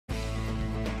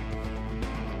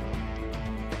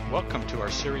Welcome to our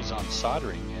series on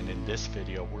soldering, and in this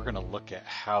video we're going to look at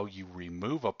how you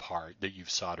remove a part that you've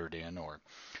soldered in, or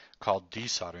called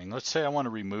desoldering. Let's say I want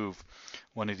to remove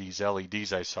one of these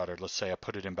LEDs I soldered. Let's say I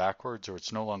put it in backwards or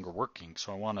it's no longer working,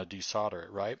 so I want to desolder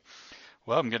it, right?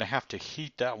 Well, I'm going to have to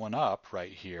heat that one up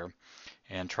right here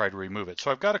and try to remove it.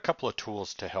 So I've got a couple of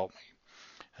tools to help me,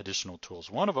 additional tools.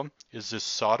 One of them is this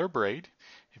solder braid.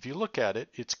 If you look at it,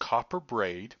 it's copper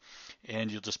braid,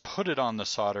 and you'll just put it on the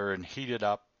solder and heat it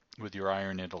up with your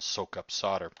iron. It'll soak up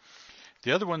solder.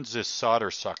 The other one's this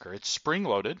solder sucker. It's spring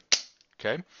loaded,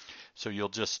 okay? So you'll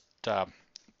just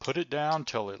put it down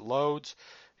till it loads.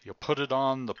 You'll put it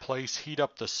on the place, heat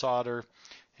up the solder,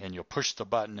 and you'll push the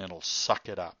button. It'll suck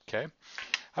it up, okay?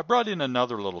 I brought in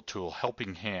another little tool,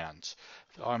 helping hands.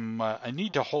 I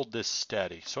need to hold this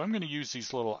steady, so I'm going to use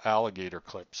these little alligator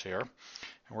clips here,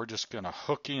 and we're just going to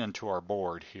hook into our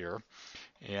board here,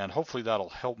 and hopefully that'll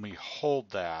help me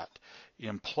hold that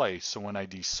in place. So when I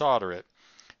desolder it,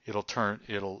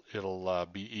 it'll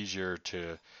be easier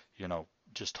to,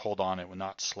 just hold on. It will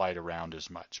not slide around as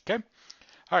much. Okay.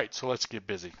 All right. So let's get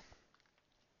busy.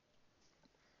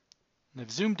 And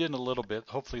I've zoomed in a little bit.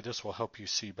 Hopefully this will help you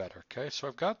see better. Okay. So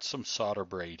I've got some solder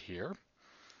braid here,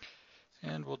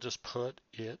 and we'll just put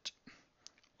it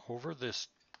over this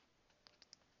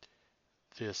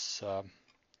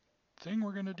thing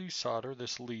we're going to desolder,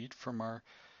 this lead from our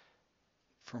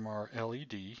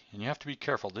LED. And you have to be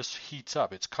careful. This heats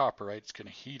up. It's copper, right? It's going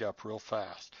to heat up real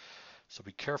fast. So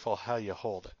be careful how you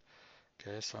hold it.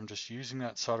 Okay, so I'm just using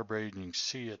that solder braid, and you can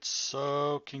see it's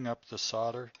soaking up the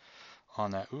solder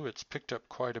on that. Ooh, it's picked up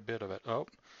quite a bit of it. Oh,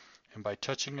 and by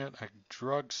touching it, I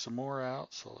drug some more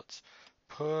out. So let's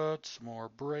put some more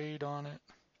braid on it.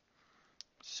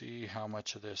 See how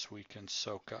much of this we can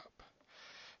soak up.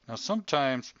 Now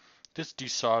sometimes this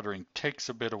desoldering takes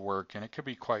a bit of work, and it could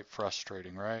be quite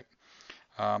frustrating, right?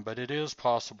 But it is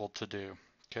possible to do.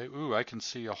 Okay, ooh, I can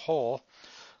see a hole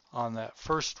on that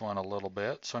first one a little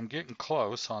bit, so I'm getting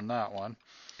close on that one.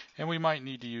 And we might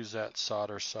need to use that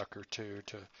solder sucker too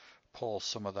to pull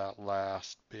some of that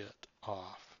last bit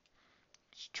off.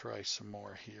 Let's try some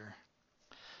more here.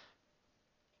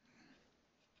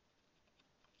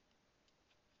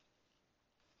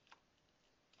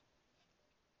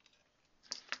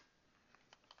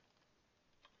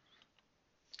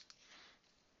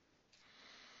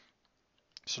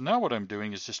 So now what I'm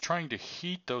doing is just trying to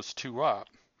heat those two up,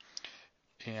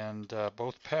 and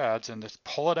both pads, and just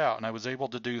pull it out, and I was able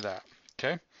to do that.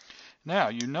 Okay. Now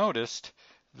you noticed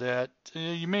that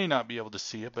you may not be able to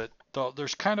see it, but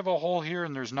there's kind of a hole here,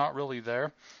 and there's not really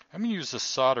there. I'm going to use the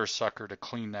solder sucker to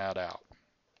clean that out.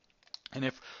 And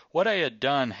if what I had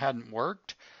done hadn't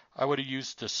worked, I would have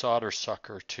used the solder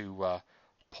sucker to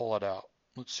pull it out.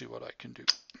 Let's see what I can do.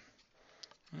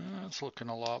 It's looking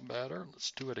a lot better.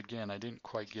 Let's do it again. I didn't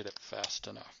quite get it fast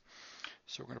enough.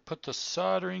 So we're going to put the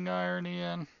soldering iron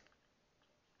in,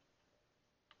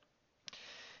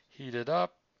 heat it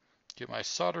up, get my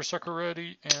solder sucker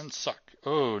ready, and suck.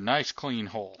 Oh, nice clean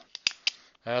hole.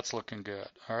 That's looking good.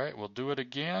 All right, we'll do it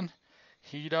again.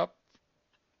 Heat up,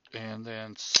 and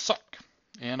then suck.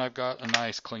 And I've got a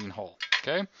nice clean hole,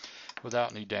 okay,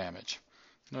 without any damage.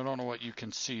 I don't know what you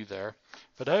can see there,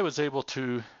 but I was able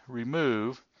to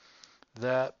remove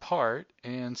that part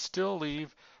and still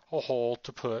leave a hole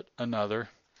to put another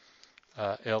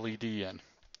LED in.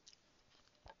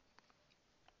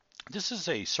 This is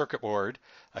a circuit board,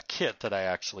 a kit that I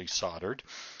actually soldered,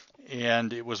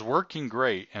 and it was working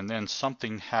great, and then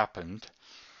something happened,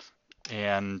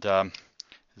 and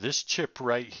this chip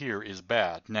right here is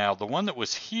bad. Now the one that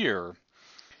was here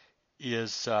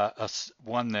is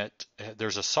one that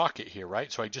there's a socket here,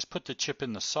 right? So I just put the chip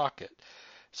in the socket.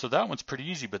 So that one's pretty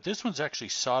easy, but this one's actually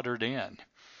soldered in.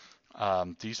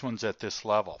 These ones at this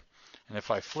level. And if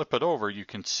I flip it over, you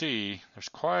can see there's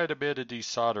quite a bit of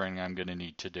desoldering I'm going to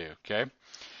need to do, okay?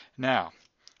 Now,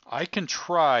 I can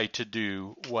try to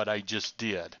do what I just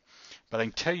did, but I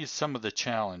can tell you some of the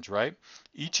challenge, right?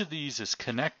 Each of these is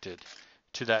connected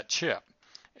to that chip.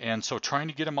 And so trying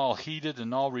to get them all heated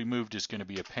and all removed is going to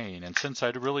be a pain. And since I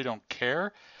really don't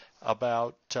care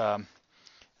about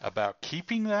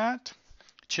keeping that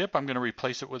chip, I'm going to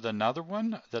replace it with another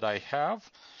one that I have.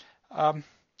 I'm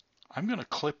going to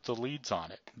clip the leads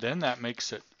on it. Then that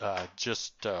makes it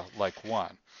just like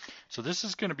one. So this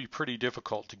is going to be pretty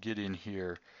difficult to get in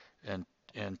here and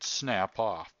snap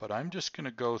off. But I'm just going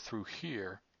to go through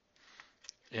here,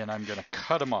 and I'm going to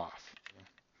cut them off.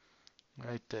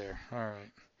 Right there. All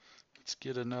right. Let's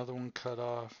get another one cut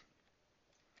off.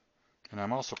 And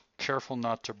I'm also careful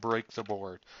not to break the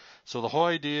board. So the whole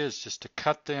idea is just to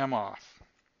cut them off.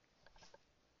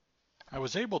 I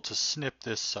was able to snip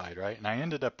this side, right? And I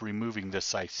ended up removing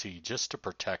this IC just to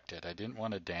protect it. I didn't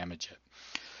want to damage it.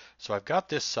 So I've got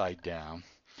this side down.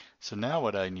 So now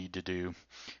what I need to do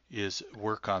is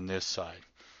work on this side.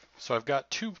 So I've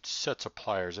got two sets of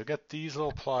pliers. I've got these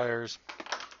little pliers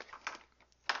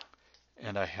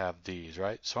and I have these,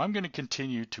 right? So I'm going to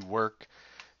continue to work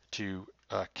to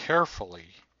carefully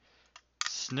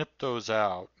snip those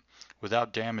out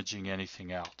without damaging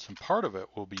anything else. And part of it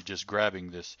will be just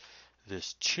grabbing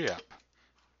this chip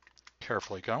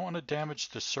carefully. I don't want to damage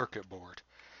the circuit board.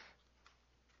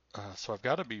 So I've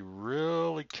got to be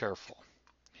really careful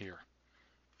here.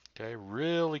 Okay,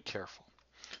 really careful.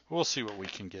 We'll see what we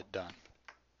can get done.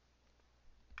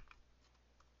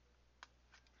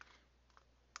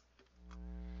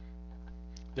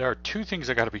 There are two things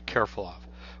I got to be careful of.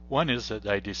 One is that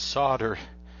I desolder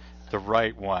the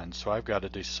right one. So I've got to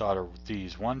desolder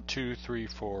these 1, 2, 3,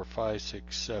 4, 5,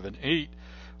 6, 7, 8.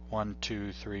 1,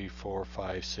 2, 3, 4,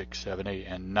 5, 6, 7, 8,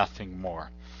 and nothing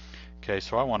more. Okay,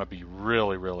 so I want to be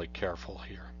really, really careful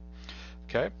here.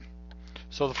 Okay,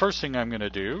 so the first thing I'm going to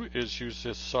do is use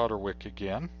this solder wick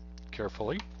again,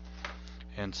 carefully,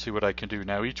 and see what I can do.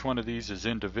 Now each one of these is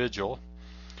individual,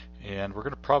 and we're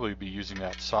going to probably be using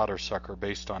that solder sucker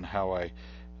based on how I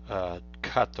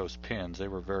cut those pins. They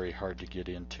were very hard to get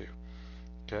into.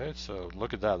 Okay, so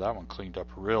look at that. That one cleaned up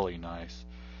really nice.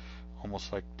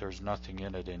 Almost like there's nothing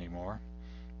in it anymore.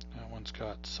 That one's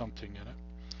got something in it.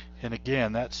 And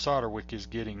again, that solder wick is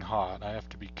getting hot. I have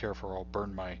to be careful or I'll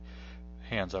burn my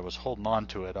hands. I was holding on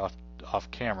to it off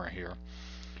camera here.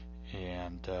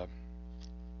 And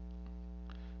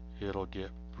it'll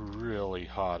get really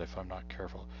hot if I'm not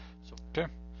careful. So,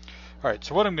 okay. Alright,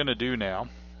 so what I'm going to do now,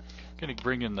 I'm going to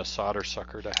bring in the solder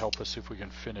sucker to help us if we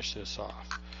can finish this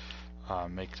off.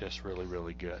 Make this really,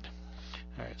 really good.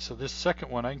 Alright, so this second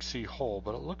one I can see whole,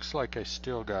 but it looks like I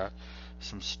still got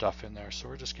some stuff in there. So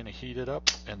we're just going to heat it up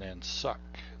and then suck.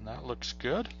 And that looks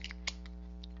good.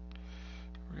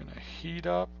 We're going to heat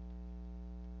up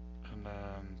and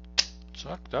then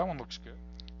suck. That one looks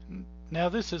good. Now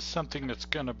this is something that's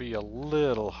going to be a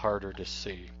little harder to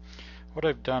see. What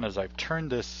I've done is I've turned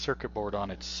this circuit board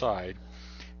on its side,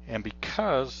 and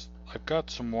because I've got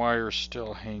some wires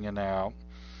still hanging out,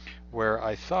 where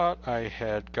I thought I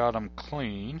had got them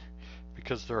clean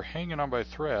because they're hanging on by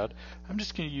thread, I'm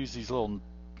just going to use these little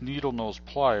needle nose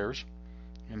pliers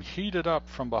and heat it up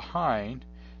from behind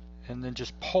and then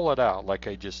just pull it out like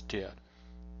I just did.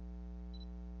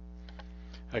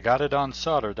 I got it on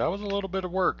solder. That was a little bit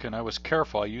of work, and I was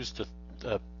careful. I used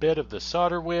a bit of the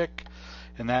solder wick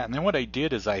and that, and then what I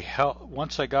did is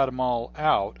once I got them all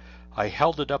out, I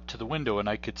held it up to the window and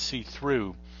I could see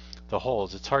through the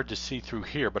holes. It's hard to see through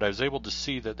here, but I was able to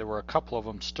see that there were a couple of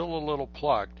them still a little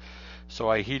plugged, so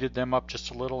I heated them up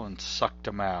just a little and sucked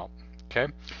them out.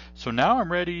 Okay, so now I'm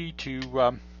ready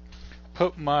to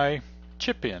put my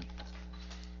chip in.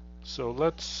 So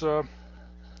let's look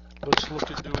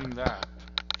at doing that.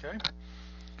 Okay,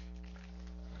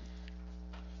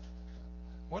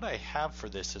 what I have for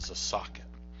this is a socket,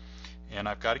 and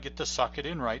I've got to get the socket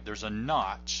in right. There's a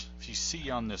notch, if you see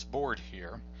on this board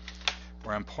here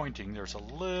where I'm pointing, there's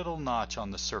a little notch on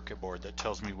the circuit board that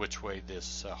tells me which way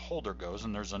this holder goes,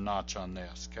 and there's a notch on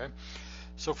this. Okay,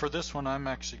 so for this one I'm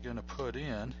actually going to put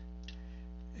in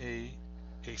a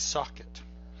socket.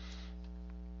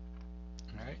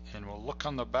 Alright, and we'll look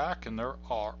on the back, and they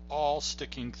are all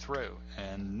sticking through,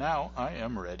 and now I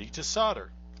am ready to solder.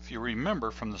 If you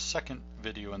remember from the second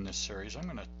video in this series, I'm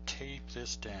going to tape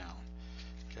this down,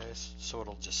 okay, so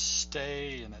it'll just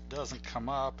stay and it doesn't come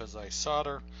up as I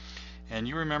solder. And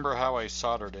you remember how I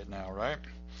soldered it now, right?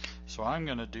 So I'm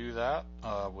going to do that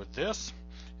with this,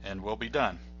 and we'll be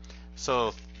done.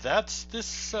 So that's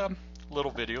this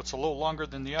little video. It's a little longer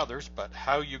than the others, but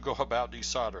how you go about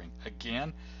desoldering.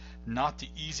 Again, not the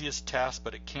easiest task,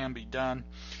 but it can be done.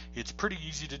 It's pretty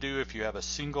easy to do if you have a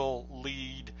single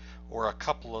lead or a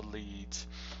couple of leads.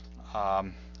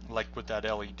 Like with that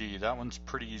LED, that one's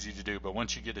pretty easy to do, but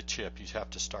once you get a chip, you have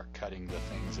to start cutting the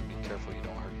things, and be careful you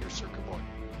don't hurt your circuit board.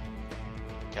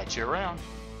 Catch you around.